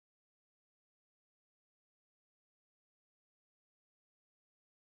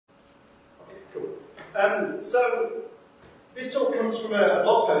So this talk comes from a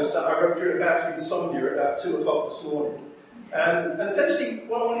blog post that I wrote during a bout of insomnia at about 2 o'clock this morning. And essentially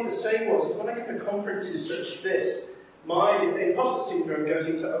what I wanted to say was, when I come to conferences such as this, my imposter syndrome goes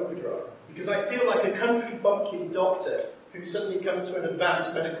into overdrive. Because I feel like a country bumpkin doctor who's suddenly come to an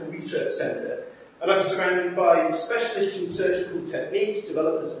advanced medical research centre, and I'm surrounded by specialists in surgical techniques,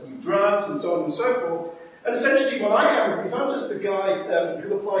 developers of new drugs, and so on and so forth. And essentially what I am is I'm just the guy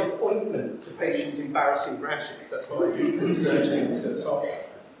who applies ointment to patients' embarrassing rashes. That's what I do for researchers in research software.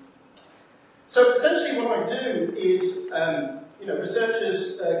 So essentially what I do is,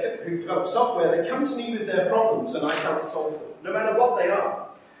 researchers who develop software, they come to me with their problems and I help solve them, no matter what they are.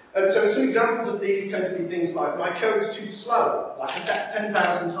 And so some examples of these tend to be things like, my code's too slow, like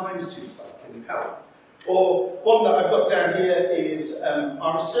 10,000 times too slow, can you help? Or one that I've got down here is,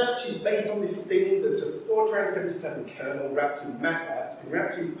 our research is based on this thing that's a Fortran 77 kernel wrapped in MATLAB, it's been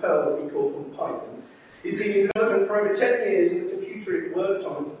wrapped in Perl, what we call from Python. It's been in development for over 10 years and the computer it worked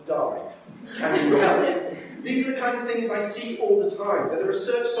on has died. Can you help? These are the kind of things I see all the time. They're the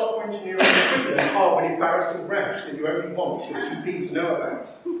research software engineering equivalent of an embarrassing rash that you only want your GP to know about.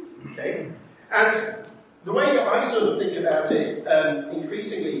 Okay? And the way that I sort of think about it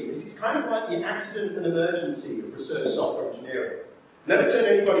increasingly is it's kind of like the accident and emergency of research software engineering. Never turn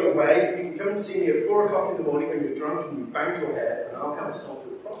anybody away. You can come and see me at 4 o'clock in the morning when you're drunk and you banged your head, and I'll help solve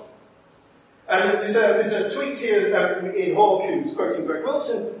your problem. And there's a tweet here from Ian Hawke, who's quoting Greg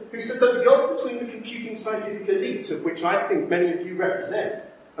Wilson, who says that the gulf between the computing scientific elite, of which I think many of you represent,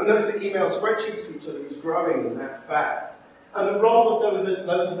 and those that email spreadsheets to each other is growing, and that's bad. And the role of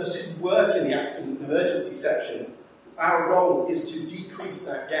those of us who work in the accident and emergency section, our role is to decrease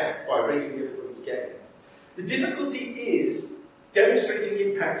that gap by raising everybody's game. The difficulty is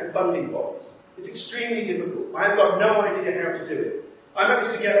demonstrating impact to funding bodies. It's extremely difficult. I've got no idea how to do it. I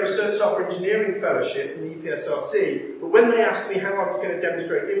managed to get a research software engineering fellowship from the EPSRC, but when they asked me how I was going to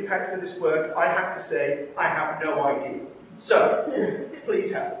demonstrate impact for this work, I had to say, I have no idea. So,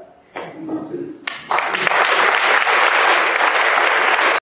 please help.